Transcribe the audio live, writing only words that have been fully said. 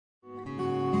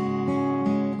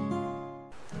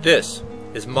This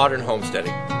is modern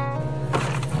homesteading.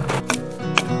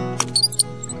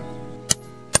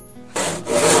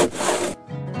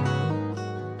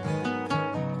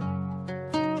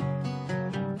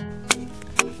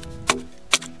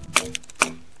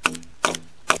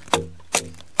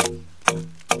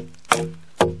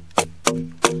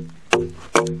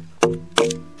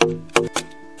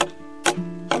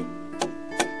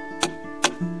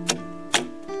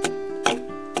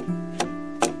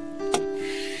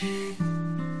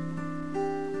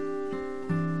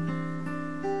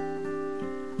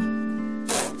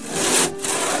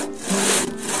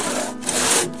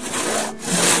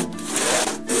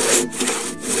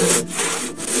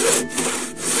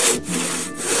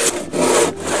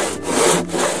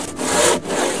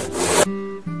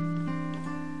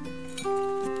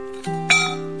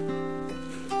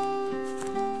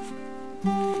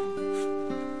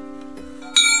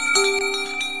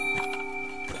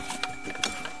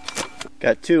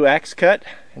 Got 2 axe cut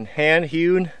and hand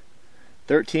hewn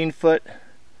 13-foot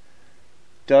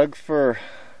Doug fir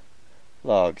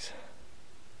logs.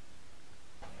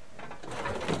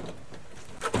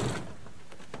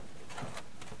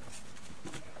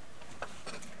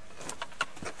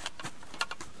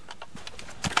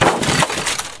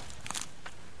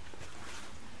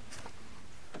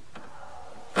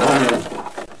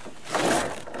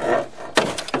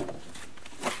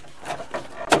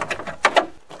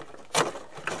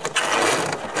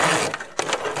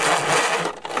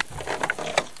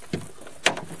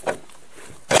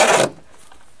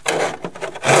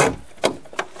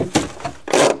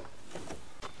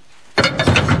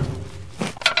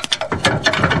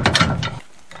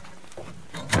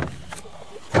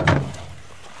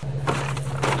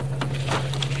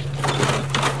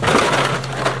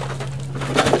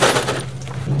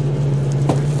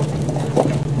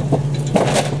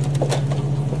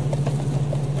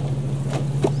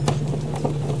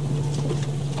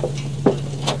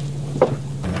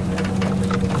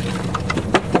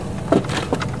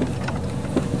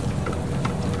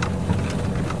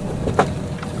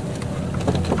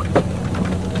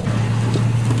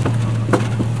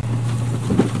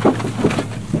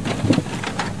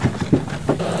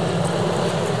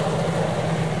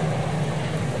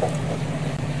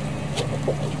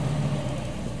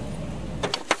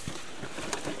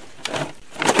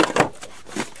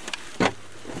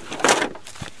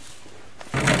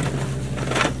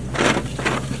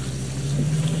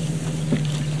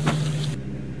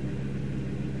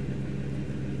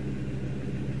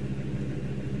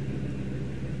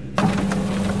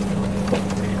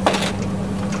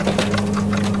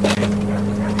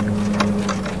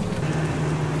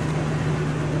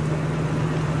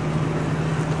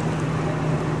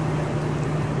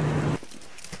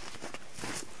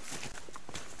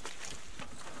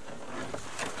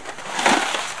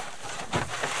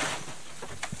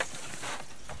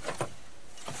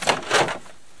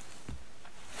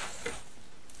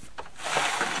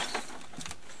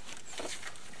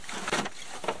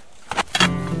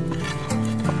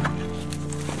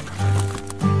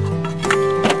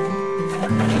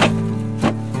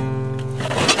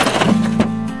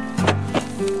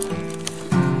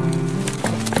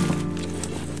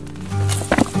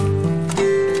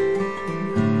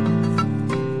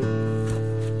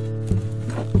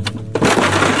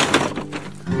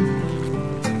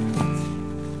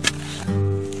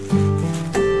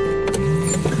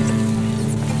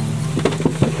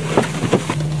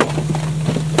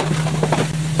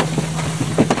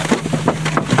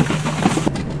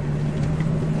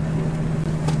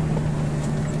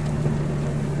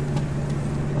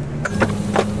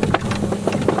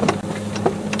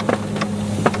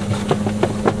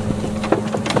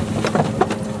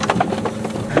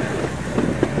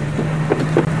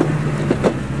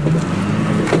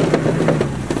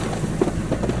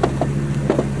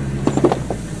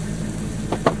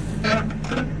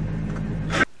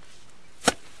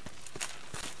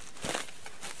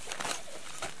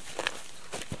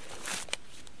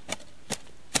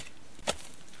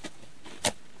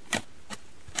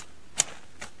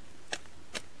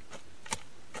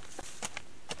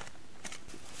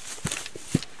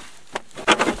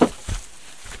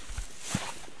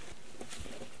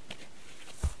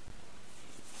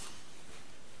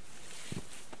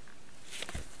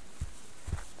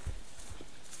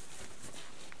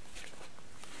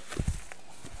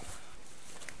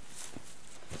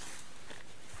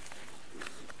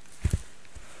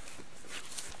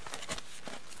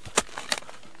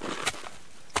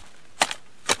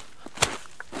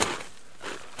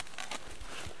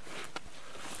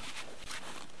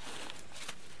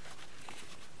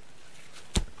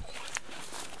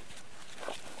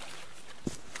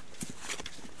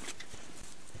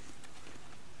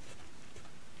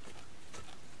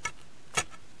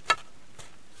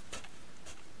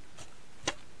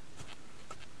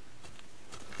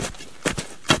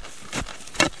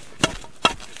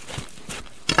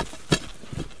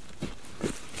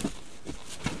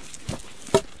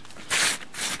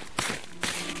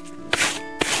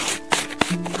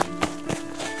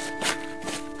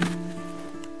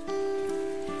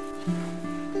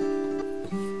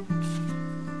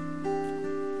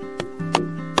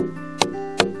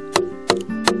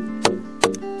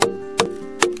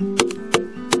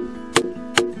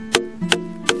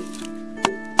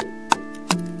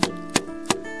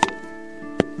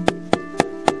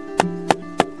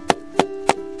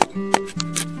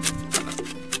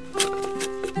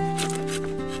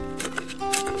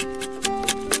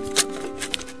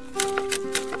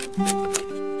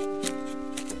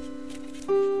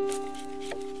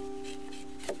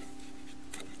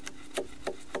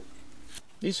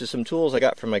 These are some tools I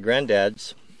got from my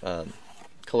granddad's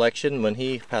collection when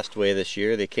he passed away this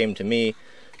year. They came to me,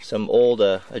 some old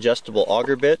adjustable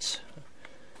auger bits,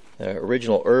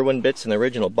 original Irwin bits in the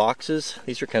original boxes.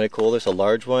 These are kind of cool. There's a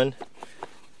large one,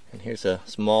 and here's a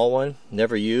small one,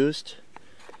 never used.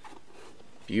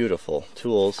 Beautiful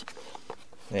tools.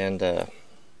 And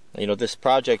you know, this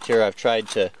project here I've tried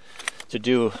to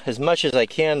do as much as I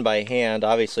can by hand.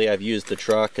 Obviously I've used the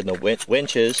truck and the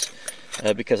winches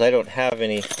because I don't have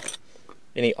any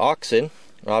oxen,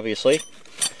 obviously,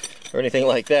 or anything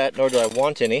like that, nor do I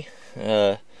want any.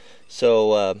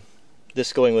 So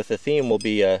this, going with the theme, we'll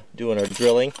be doing our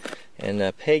drilling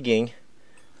and pegging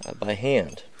by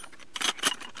hand.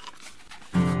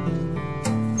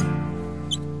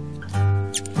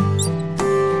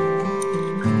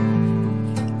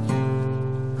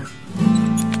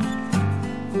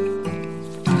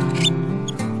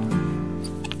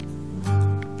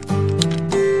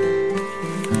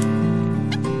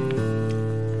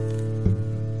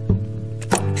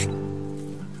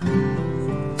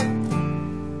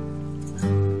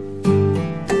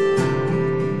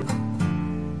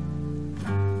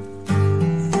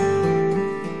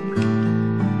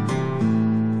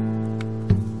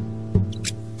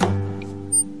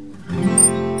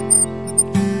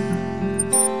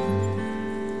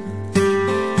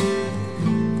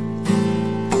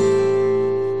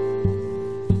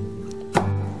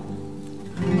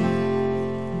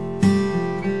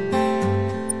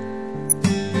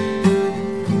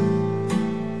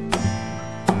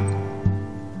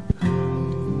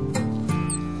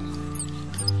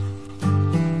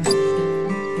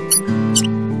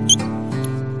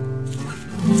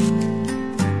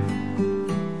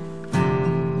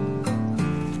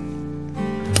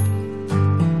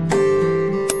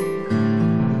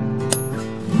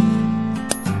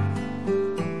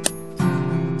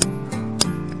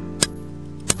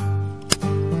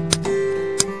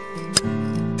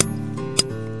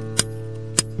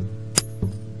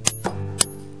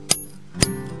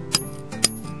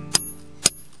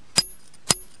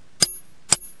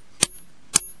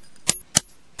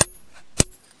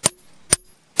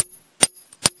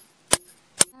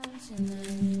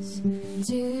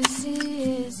 To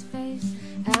see his face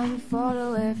and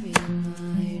follow every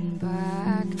line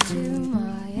back to